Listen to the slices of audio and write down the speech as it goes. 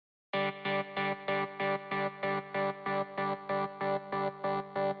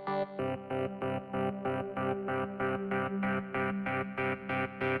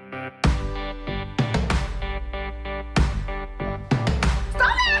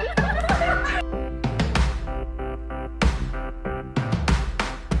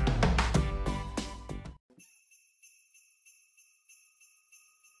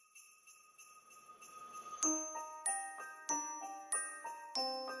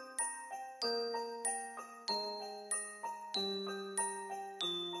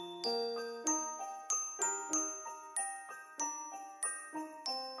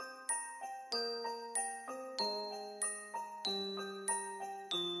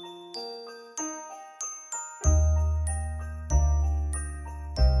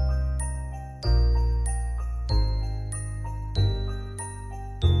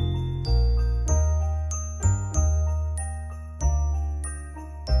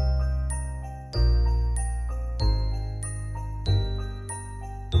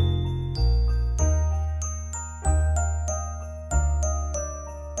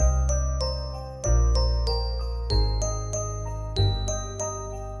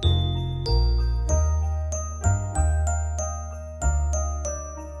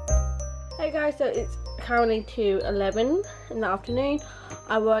Hey guys, so it's currently 2:11 in the afternoon.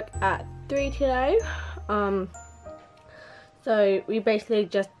 I work at 3 today. So we basically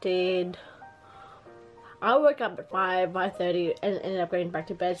just did, I woke up at 5:30 and ended up going back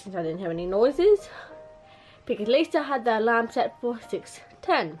to bed since I didn't have any noises because Lisa had the alarm set for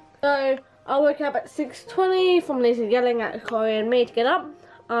 6:10. So I woke up at 6:20 from Lisa yelling at Corey and me to get up.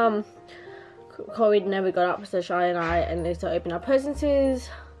 Corey never got up, so Shy and I and Lisa opened our presents.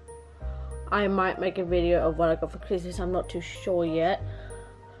 I might make a video of what I got for Christmas, I'm not too sure yet.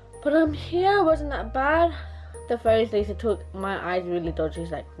 But yeah, it wasn't that bad. The photos Lisa took, my eyes really dodgy,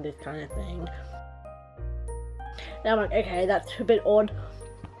 like this kind of thing. And I'm like, okay, that's a bit odd.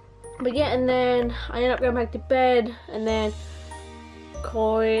 But yeah, and then I ended up going back to bed, and then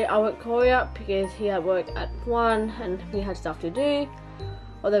I woke Corey up because he had work at 1 and we had stuff to do.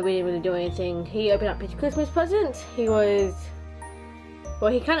 Although we didn't really do anything. He opened up his Christmas presents.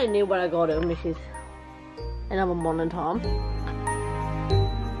 Well, he kind of knew what I got him, which is another monitor.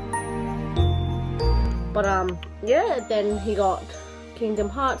 But yeah, then he got Kingdom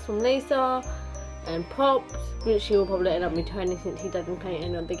Hearts from Lisa and Pops, which he will probably end up returning since he doesn't play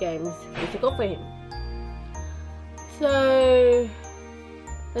any of the games Lisa got for him. So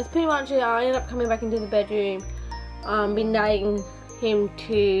that's pretty much it. I ended up coming back into the bedroom, been nagging him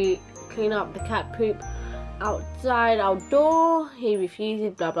to clean up the cat poop outside our door. He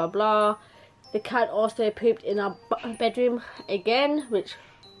refuses, blah blah blah. The cat also pooped in our bedroom again, which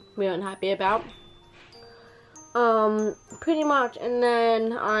we aren't happy about. Pretty much, and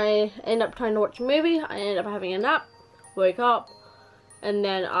then I ended up trying to watch a movie. I ended up having a nap, woke up, and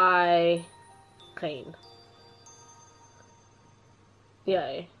then I cleaned.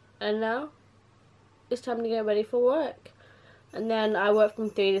 Yay. And now it's time to get ready for work. And then I work from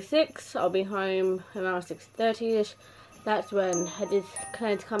 3 to 6. I'll be home around 6:30ish. That's when Heddy's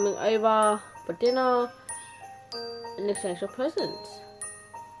client's coming over for dinner and exchange for presents.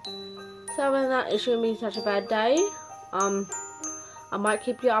 So other than that, it shouldn't be such a bad day. I might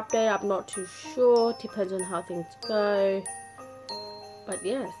keep you updated. I'm not too sure. Depends on how things go. But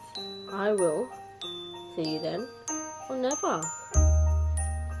yes, I will see you then or never.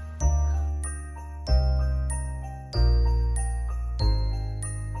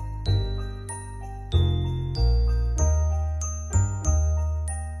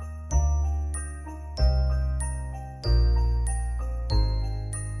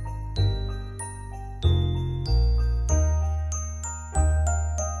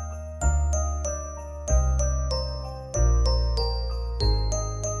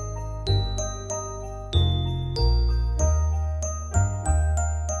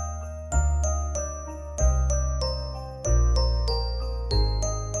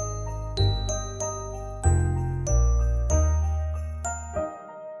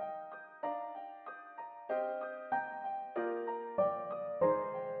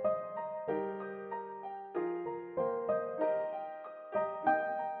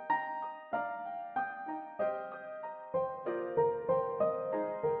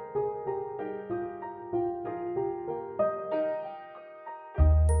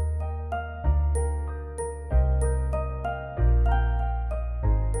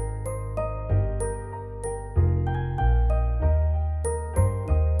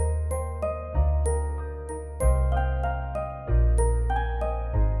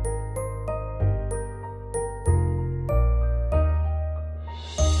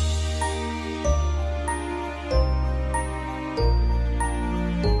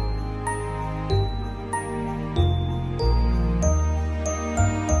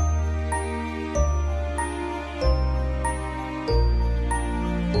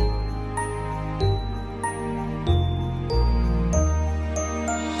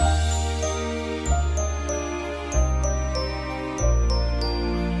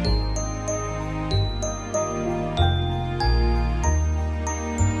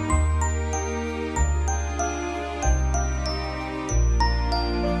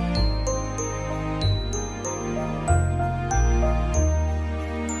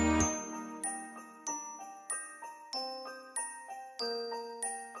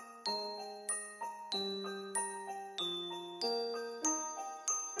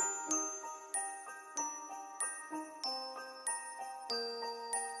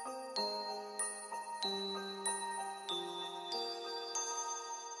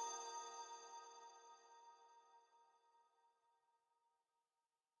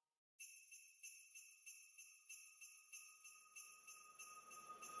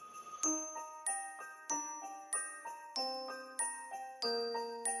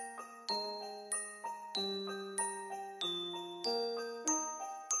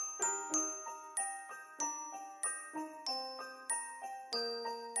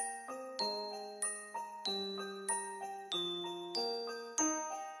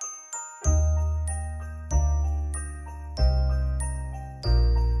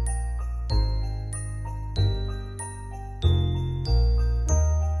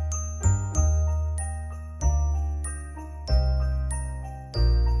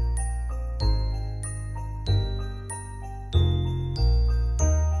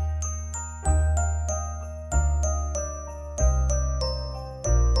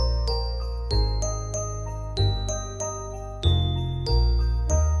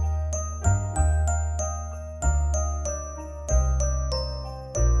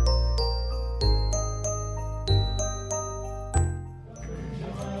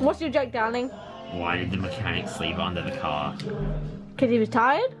 What's your joke, darling? Why did the mechanic sleep under the car? Because he was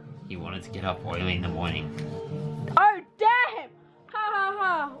tired? He wanted to get up early in the morning. Oh, damn! Ha ha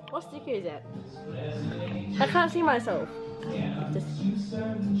ha! What sticker is it? I can't see myself. I'm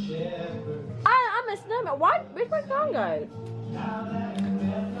a snowman. Where'd my car go?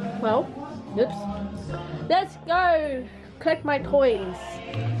 Well, oops. Let's go collect my toys.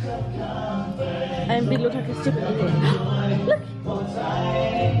 And we look like a stupid idiot. Look!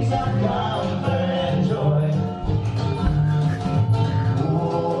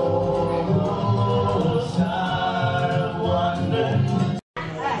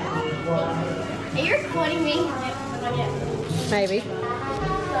 Are you recording me? Maybe.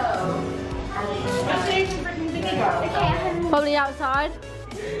 Probably outside.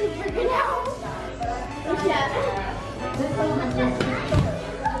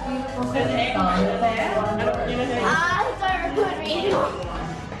 Sorry, record me. No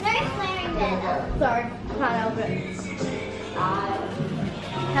swearing then. Sorry, can't help it.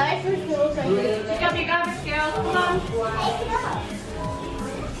 How am I supposed to feel so good? Pick up your garbage, girls. Come on. Take it up.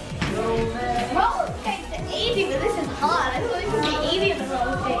 Roller skates are easy, but this is hard. I thought this would be easier than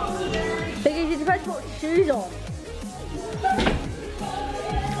roller skates. Because you're supposed to put shoes on.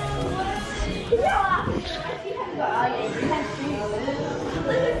 No!